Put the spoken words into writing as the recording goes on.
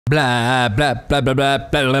Blah blah blah blah blah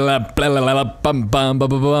blah blah bum bum bum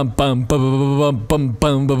bum bum bum bum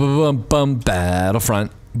bum bum bum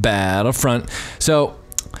Battlefront, Battlefront. So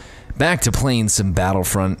back to playing some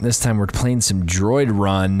Battlefront. This time we're playing some Droid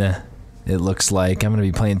Run. It looks like I'm gonna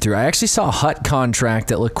be playing through. I actually saw a hut contract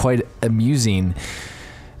that looked quite amusing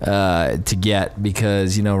to get,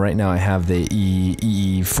 because you know right now I have the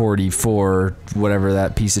E44, whatever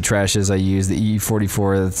that piece of trash is I use, the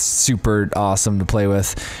E44. That's super awesome to play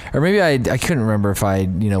with. Or maybe I couldn't remember if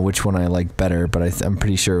which one I like better, but I'm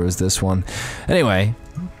pretty sure it was this one. Anyway,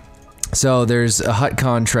 so there's a hut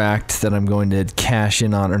contract that I'm going to cash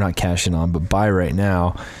in on, or not cash in on, but buy right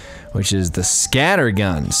now, which is the scatter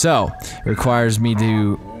gun. So it requires me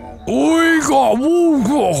to so I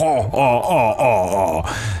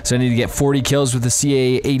need to get 40 kills with the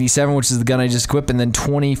CA-87, which is the gun I just equipped, and then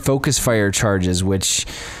 20 focus fire charges, which...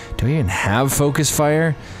 do I even have focus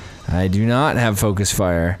fire? I do not have focus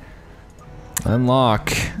fire.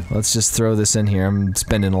 Unlock. Let's just throw this in here. I'm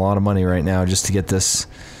spending a lot of money right now just to get this.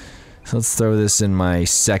 So let's throw this in my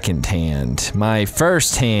second hand. My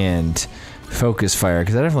first hand. Focus fire,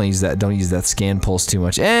 because I definitely use that. Don't use that scan pulse too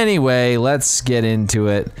much. Anyway, let's get into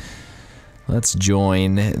it. Let's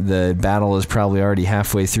join. The battle is probably already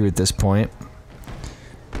halfway through at this point.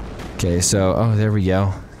 Okay, so oh, there we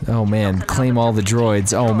go. Oh man, claim all the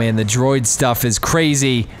droids. Oh man, the droid stuff is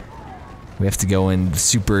crazy. We have to go in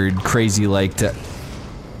super crazy like to.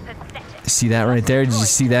 See that right there? Did you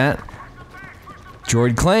see that?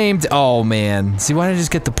 Droid claimed. Oh man. See, why did I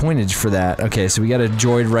just get the pointage for that? Okay, so we got a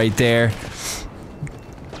droid right there.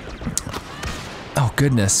 Oh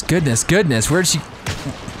goodness, goodness, goodness. Where'd she...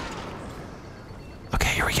 Okay,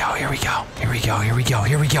 here we go, here we go, here we go, here we go,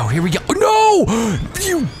 here we go, here we go. Oh, no!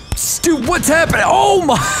 You stupid, what's happening? Oh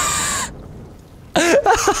my...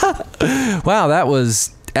 Wow, that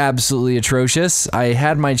was absolutely atrocious. I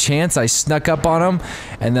had my chance, I snuck up on him,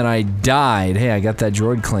 and then I died. Hey, I got that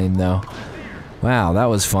droid claim though. Wow, that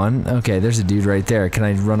was fun. Okay, there's a dude right there. Can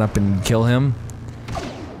I run up and kill him?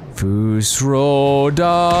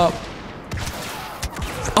 Fusroda.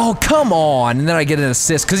 Oh, come on! And then I get an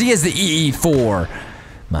assist, because he has the EE4.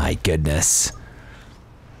 My goodness.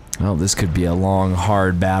 Well, this could be a long,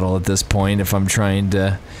 hard battle at this point if I'm trying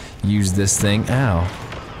to use this thing. Ow.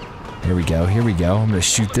 Here we go, here we go. I'm gonna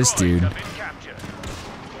shoot this dude.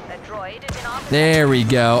 There we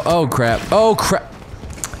go. Oh, crap. Oh, crap.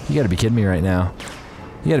 You gotta be kidding me right now.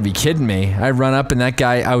 You gotta be kidding me. I run up and that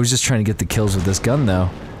guy, I was just trying to get the kills with this gun though.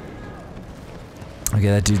 Okay,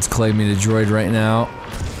 that dude's claiming the droid right now.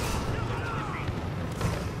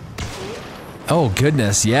 Oh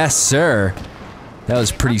goodness, yes sir. That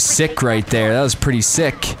was pretty sick right there. That was pretty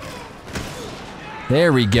sick.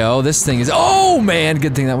 There we go. This thing is, oh man,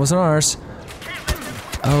 good thing that wasn't ours.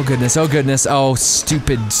 Oh goodness, oh goodness, oh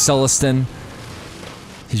stupid Sulliston.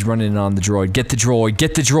 He's running on the droid. Get the droid,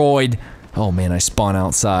 get the droid! Oh man, I spawn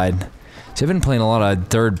outside. See, I've been playing a lot of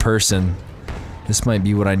third person. This might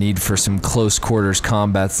be what I need for some close quarters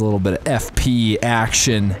combat. It's a little bit of FP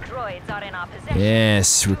action.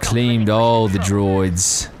 Yes, reclaimed all the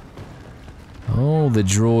droids. All the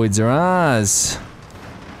droids are ours.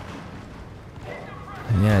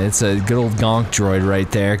 Yeah, it's a good old gonk droid right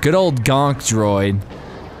there. Good old gonk droid.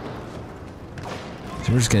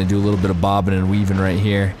 So we're just gonna do a little bit of bobbing and weaving right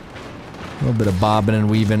here. A little bit of bobbing and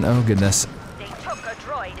weaving. Oh goodness.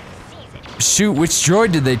 Shoot, which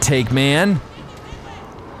droid did they take, man?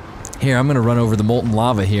 Here, I'm gonna run over the molten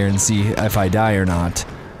lava here and see if I die or not.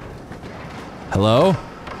 Hello?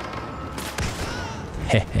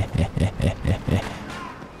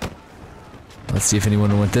 Let's see if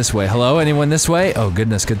anyone went this way. Hello? Anyone this way? Oh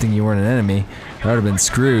goodness, good thing you weren't an enemy. I would have been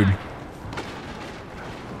screwed.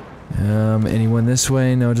 Anyone this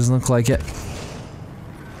way? No, it doesn't look like it.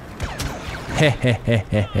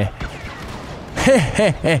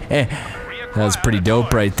 That was pretty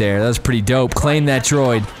dope right there. That was pretty dope. Claim that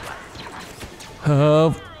droid.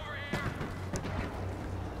 Oh.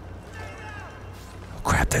 Oh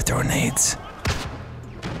crap, they're throwing nades.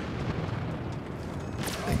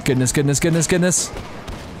 Goodness, goodness, goodness, goodness.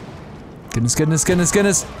 Goodness, goodness, goodness,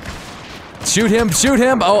 goodness. Shoot him, shoot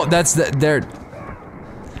him! Oh, that's the, they're...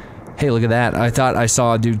 Hey, look at that. I thought I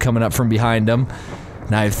saw a dude coming up from behind him.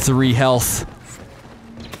 And I have 3 health.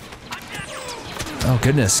 Oh,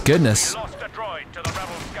 goodness, goodness.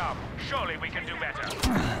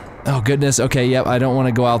 Oh, goodness. Okay, yep, I don't want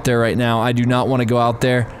to go out there right now. I do not want to go out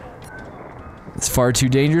there. It's far too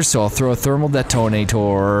dangerous, so I'll throw a thermal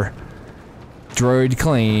detonator. Droid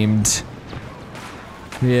claimed.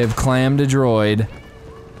 We have clammed a droid.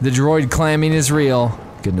 The droid clamming is real.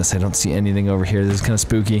 Goodness, I don't see anything over here. This is kind of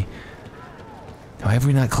spooky. Why have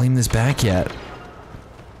we not claimed this back yet?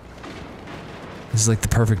 This is like the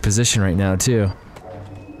perfect position right now, too.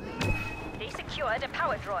 They secured a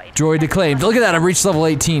power droid. Droid acclaimed. Look at that, I reached level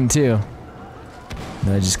 18, too.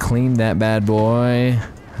 And I just claimed that bad boy.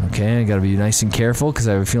 Okay, I gotta be nice and careful, because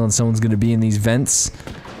I have a feeling someone's gonna be in these vents.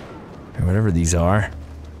 Or whatever these are.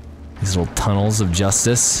 These little tunnels of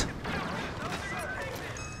justice.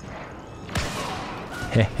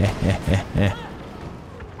 Heh.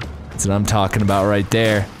 That's what I'm talking about right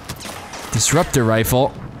there. Disruptor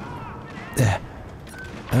rifle. I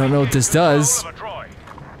don't know what this does. I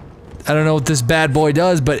don't know what this bad boy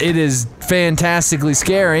does, but it is fantastically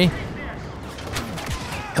scary.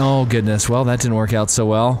 Oh goodness, well that didn't work out so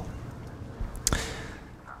well.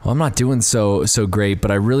 Well, I'm not doing so great, but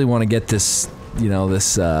I really want to get this, you know,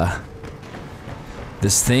 this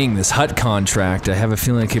this hut contract. I have a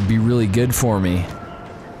feeling it could be really good for me.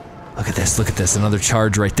 Look at this, another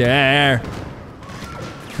charge right there.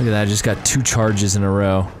 Look at that, I just got 2 charges in a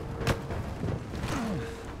row.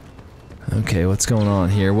 Okay, what's going on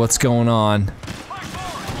here? What's going on?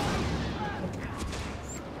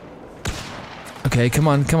 Okay, come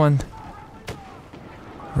on.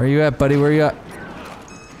 Where you at, buddy? Where you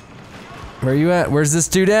at? Where's this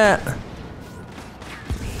dude at?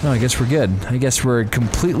 No, I guess we're good. I guess we're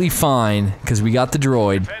completely fine, because we got the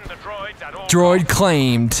droid. Droid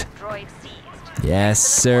claimed. Yes,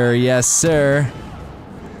 sir. Yes, sir.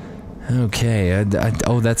 Okay,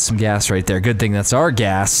 oh, that's some gas right there. Good thing that's our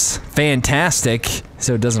gas. Fantastic.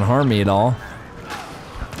 So it doesn't harm me at all.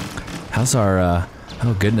 How's our,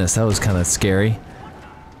 oh goodness, that was kind of scary.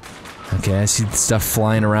 Okay, I see stuff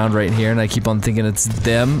flying around right here, and I keep on thinking it's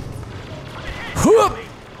them. Whoop!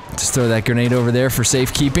 Just throw that grenade over there for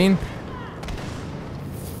safekeeping.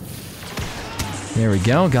 There we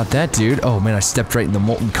go, got that dude. Oh man, I stepped right in the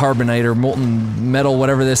molten carbonite or molten metal,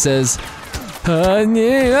 whatever this is. Gosh,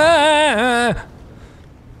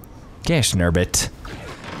 Nurbit.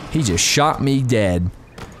 He just shot me dead.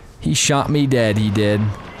 He shot me dead, he did.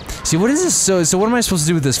 See, what is this? So what am I supposed to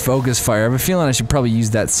do with this focus fire? I have a feeling I should probably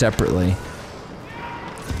use that separately.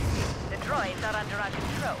 The droids are under our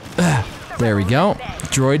control. There we go.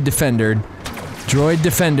 Droid defender. Droid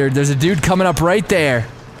defender. There's a dude coming up right there.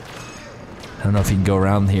 I don't know if he can go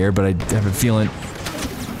around here, but I have a feeling.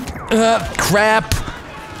 Crap!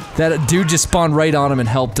 That dude just spawned right on him and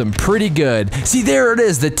helped him pretty good. See, there it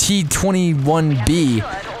is, the T-21B.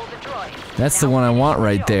 That's the one I want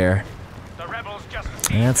right there.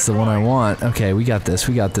 That's the one I want. Okay, we got this,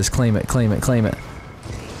 Claim it, claim it, claim it.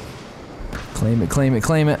 Claim it, claim it,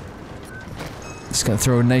 claim it. Just gonna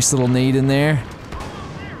throw a nice little nade in there.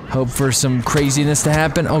 Hope for some craziness to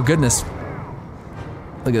happen. Oh goodness.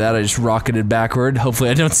 Look at that, I just rocketed backward. Hopefully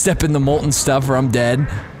I don't step in the molten stuff or I'm dead.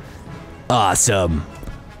 Awesome.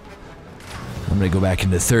 I'm gonna go back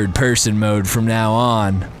into third person mode from now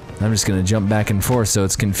on. I'm just gonna jump back and forth so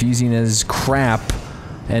it's confusing as crap.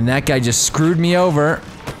 And that guy just screwed me over.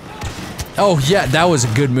 Oh yeah, that was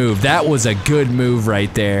a good move. That was a good move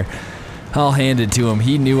right there. I'll hand it to him.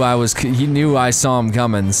 He knew I saw him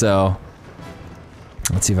coming, so.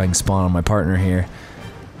 Let's see if I can spawn on my partner here.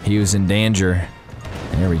 He was in danger.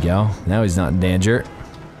 There we go. Now he's not in danger.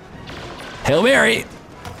 Hail Mary!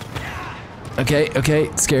 Okay,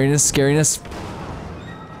 scariness, scariness.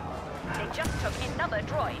 They just took another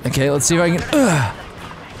droid. Okay, let's see if I can.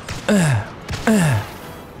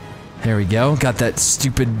 There we go. Got that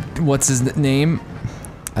stupid. What's his name?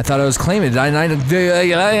 I thought I was claiming. Did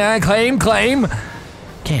I claim?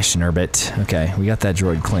 Gosh, Nurbit. Okay, we got that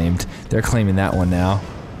droid claimed. They're claiming that one now.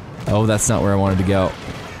 Oh, that's not where I wanted to go.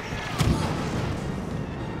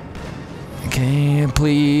 Okay,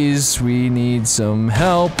 please. We need some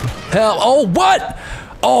help. Help! Oh, what?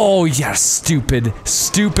 Oh, yeah, stupid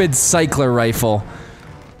cycler rifle.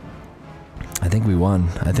 I think we won.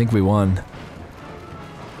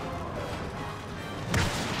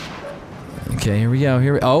 Okay, here we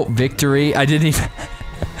go. Oh, victory! I didn't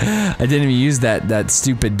even use that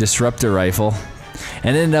stupid disruptor rifle,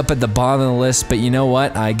 and ended up at the bottom of the list. But you know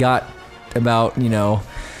what? I got about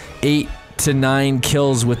 8 to 9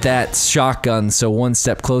 kills with that shotgun, so one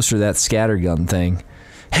step closer to that scattergun thing.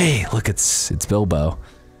 Hey, look, it's Bilbo.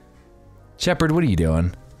 Shepard, what are you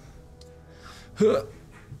doing?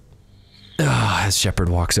 As Shepard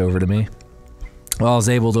walks over to me. Well, I was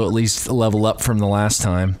able to at least level up from the last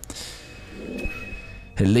time.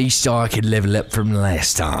 At least I could level up from the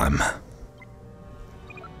last time.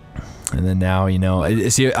 And then now,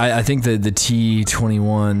 see, I think the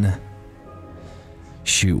T-21...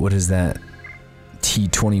 Shoot, what is that?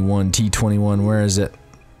 T-21, where is it?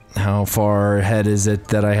 How far ahead is it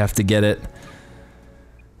that I have to get it?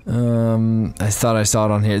 I thought I saw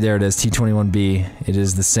it on here. There it is, T21B. It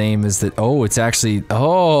is the same as the... Oh, it's actually...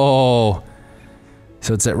 Oh!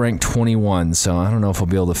 So it's at rank 21, so I don't know if I'll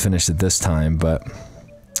be able to finish it this time, but...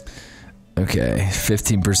 Okay,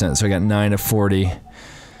 15%, so I got 9 of 40.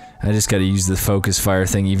 I just gotta use the focus fire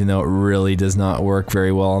thing, even though it really does not work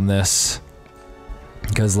very well on this.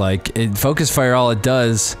 Because, like, focus fire, all it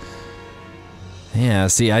does... Yeah,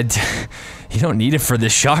 see, you don't need it for the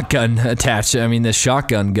shotgun attach. I mean, the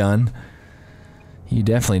shotgun gun. You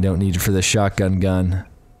definitely don't need it for the shotgun gun.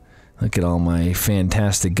 Look at all my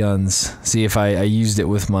fantastic guns. See, if I used it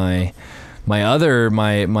with my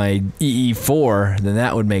EE4, then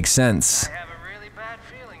that would make sense. I have a really bad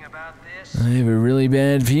feeling about this. I have a really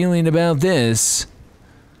bad feeling about this.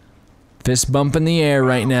 Fist bump in the air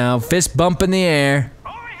right now. Fist bump in the air.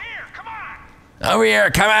 Over here, come on! Over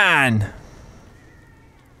here, come on!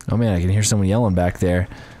 Oh man, I can hear someone yelling back there.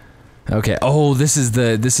 Okay. Oh, this is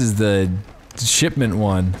the shipment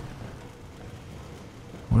one.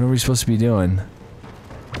 What are we supposed to be doing?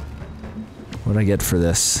 What do I get for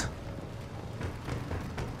this?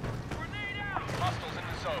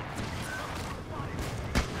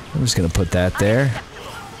 I'm just gonna put that there.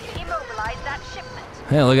 Immobilize that shipment.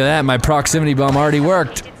 Hey, look at that! My proximity bomb already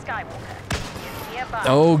worked.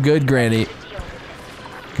 Oh, good granny.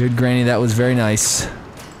 Good granny, that was very nice.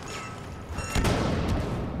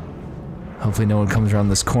 Hopefully no one comes around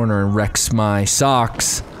this corner and wrecks my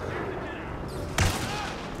socks.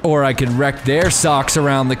 Or I could wreck their socks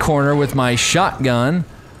around the corner with my shotgun.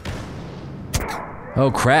 Oh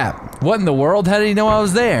crap. What in the world? How did he know I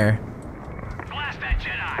was there? Blast that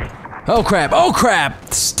Jedi! Oh crap, oh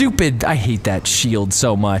crap! Stupid! I hate that shield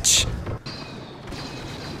so much.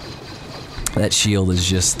 That shield is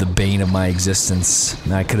just the bane of my existence.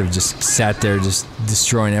 And I could have just sat there just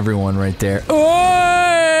destroying everyone right there.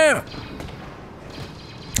 Oh!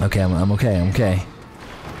 Okay, I'm okay, I'm okay.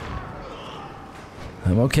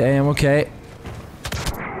 I'm okay, I'm okay.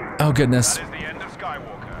 Oh goodness.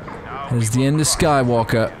 That is the end of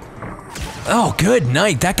Skywalker. Oh, good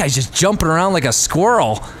night. That guy's just jumping around like a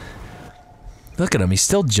squirrel. Look at him, he's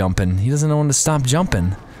still jumping. He doesn't know when to stop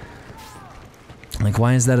jumping. Like,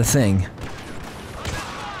 why is that a thing?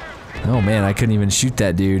 Oh man, I couldn't even shoot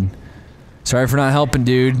that dude. Sorry for not helping,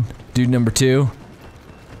 dude. Dude number 2.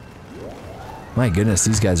 My goodness,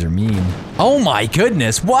 these guys are mean. Oh my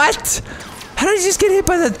goodness, what? How did I just get hit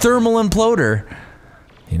by that thermal imploder?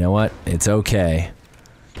 You know what? It's okay.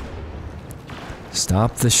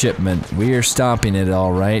 Stop the shipment. We are stopping it,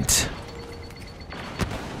 all right.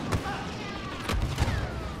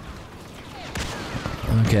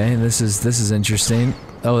 Okay, this is interesting.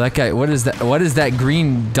 Oh, that guy, what is that? What is that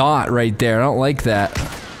green dot right there? I don't like that.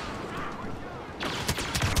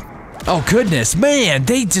 Oh goodness, man,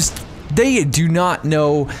 they do not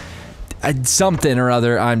know something or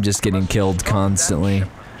other. I'm just getting killed constantly.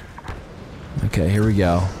 Okay, here we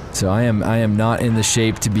go. So I am not in the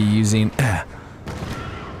shape to be using.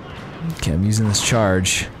 Okay, I'm using this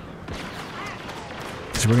charge.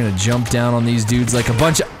 So we're gonna jump down on these dudes like a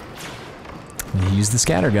bunch of. He used the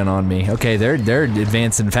scattergun on me. Okay, they're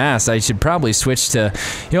advancing fast. I should probably switch to.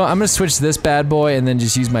 You know, I'm gonna switch to this bad boy and then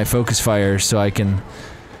just use my focus fire so I can.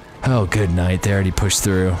 Oh, good night. They already pushed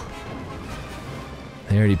through.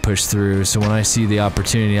 They already pushed through, so when I see the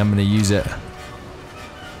opportunity, I'm gonna use it.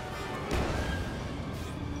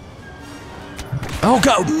 Oh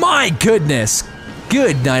god, my goodness!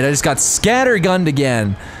 Good night, I just got scattergunned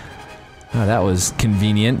again. Oh, that was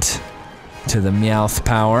convenient. To the Meowth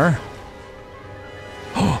power.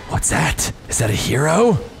 Oh, what's that? Is that a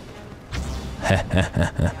hero?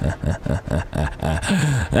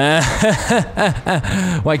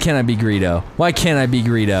 Why can't I be Greedo? Why can't I be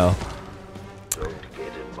Greedo?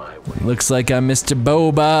 Looks like I'm Mr.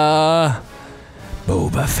 Boba.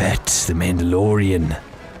 Boba Fett, the Mandalorian.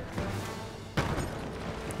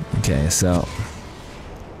 Okay, so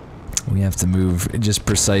we have to move just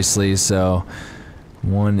precisely. So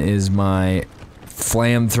one is my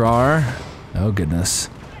flamethrower. Oh goodness.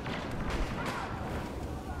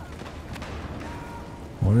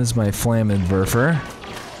 One is my flammenwerfer.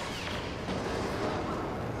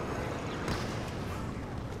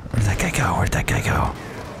 Where'd that guy go? Where'd that guy go?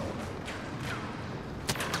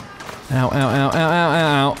 Ow, ow, ow, ow,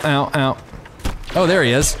 ow, ow, ow, ow. Oh, there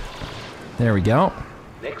he is. There we go.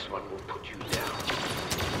 Next one will put you down.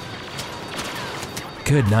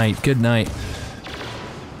 Good night, good night.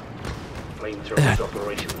 Flamethrower is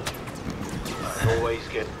operational. Always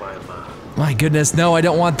get my mark. My goodness, no, I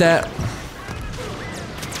don't want that.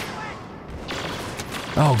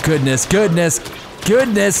 Oh, goodness, goodness,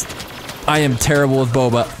 goodness. I am terrible with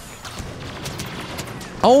Boba.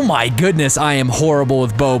 Oh my goodness, I am horrible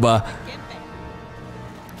with Boba.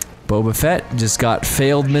 Boba Fett just got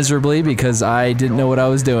failed miserably because I didn't know what I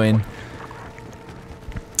was doing.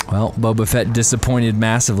 Well, Boba Fett disappointed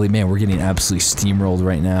massively. Man, we're getting absolutely steamrolled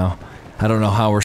right now. I don't know how we're